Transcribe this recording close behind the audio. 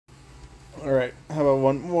Alright, how about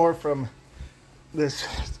one more from this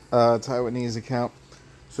Taiwanese account?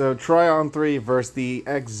 So, TRYON 3 versus the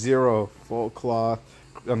X0 Full Claw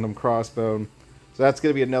Gundam Crossbone. So that's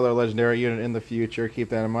going to be another legendary unit in the future. Keep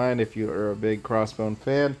that in mind if you are a big Crossbone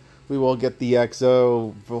fan. We will get the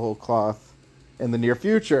XO Full Cloth in the near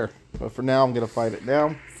future. But for now, I'm going to fight it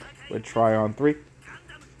now with TRYON 3.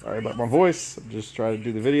 Sorry about my voice. I'm just trying to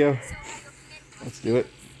do the video. Let's do it.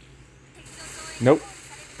 Nope.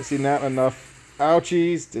 Seen that enough.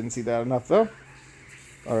 Ouchies. Didn't see that enough though.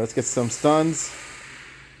 Alright, let's get some stuns.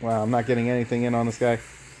 Wow, I'm not getting anything in on this guy.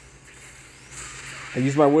 I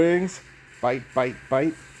use my wings. Bite, bite,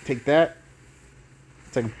 bite. Take that.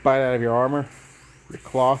 Take a bite out of your armor. Your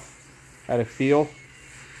cloth. How to feel.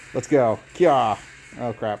 Let's go. Kya.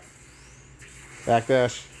 Oh crap.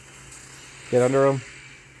 Backdash. Get under him.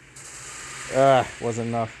 Ah, wasn't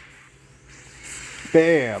enough.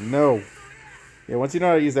 Bam. No. Yeah, once you know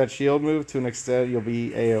how to use that shield move to an extent, you'll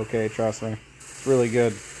be A-okay, trust me. It's really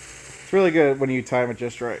good. It's really good when you time it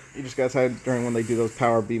just right. You just gotta time it during when they do those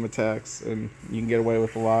power beam attacks, and you can get away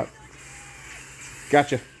with a lot.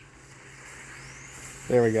 Gotcha.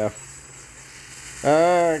 There we go.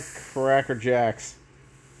 Cracker Jacks.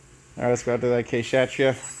 Alright, let's go after that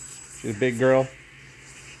Keishatcha. She's a big girl.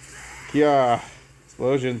 Yeah.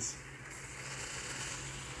 Explosions.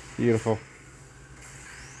 Beautiful.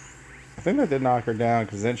 I think that did knock her down,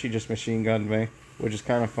 because then she just machine gunned me, which is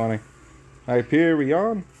kind of funny.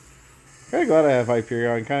 Hyperion? Very glad I have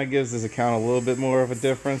Hyperion. Kind of gives this account a little bit more of a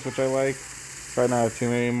difference, which I like. Try not to have too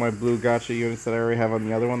many of my blue gotcha units that I already have on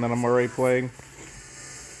the other one that I'm already playing.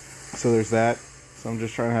 So there's that. So I'm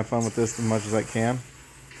just trying to have fun with this as much as I can.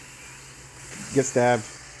 Get stabbed.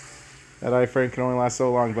 That iframe can only last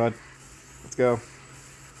so long, bud. Let's go.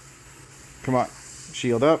 Come on.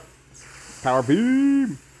 Shield up. Power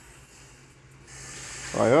beam!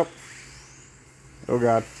 Fly up. Oh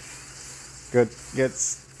god. Good. Get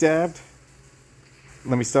stabbed.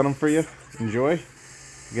 Let me stun him for you. Enjoy.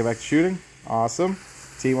 Get back to shooting. Awesome.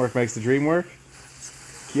 Teamwork makes the dream work.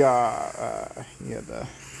 Kya. Yeah, the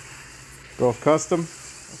Golf Custom.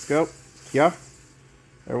 Let's go. Kya.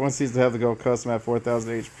 Everyone seems to have the Golf Custom at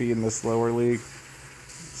 4,000 HP in this lower league.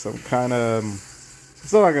 So I'm kind of... I'm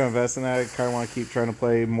still not going to invest in that. I kind of want to keep trying to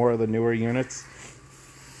play more of the newer units.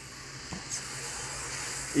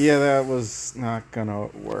 Yeah, that was not gonna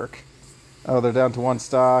work. Oh, they're down to 1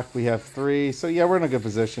 stock. We have 3. So yeah, we're in a good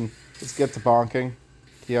position. Let's get to bonking.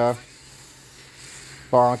 Yeah.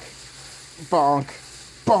 Bonk. Bonk.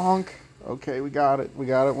 Bonk. Okay, we got it. We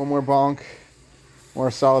got it. One more bonk. More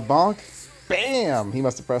solid bonk. Bam! He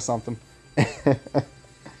must have pressed something.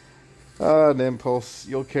 An impulse.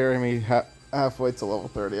 You'll carry me halfway to level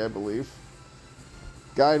 30, I believe.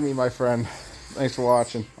 Guide me, my friend. Thanks for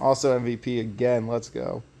watching. Also MVP again. Let's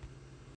go.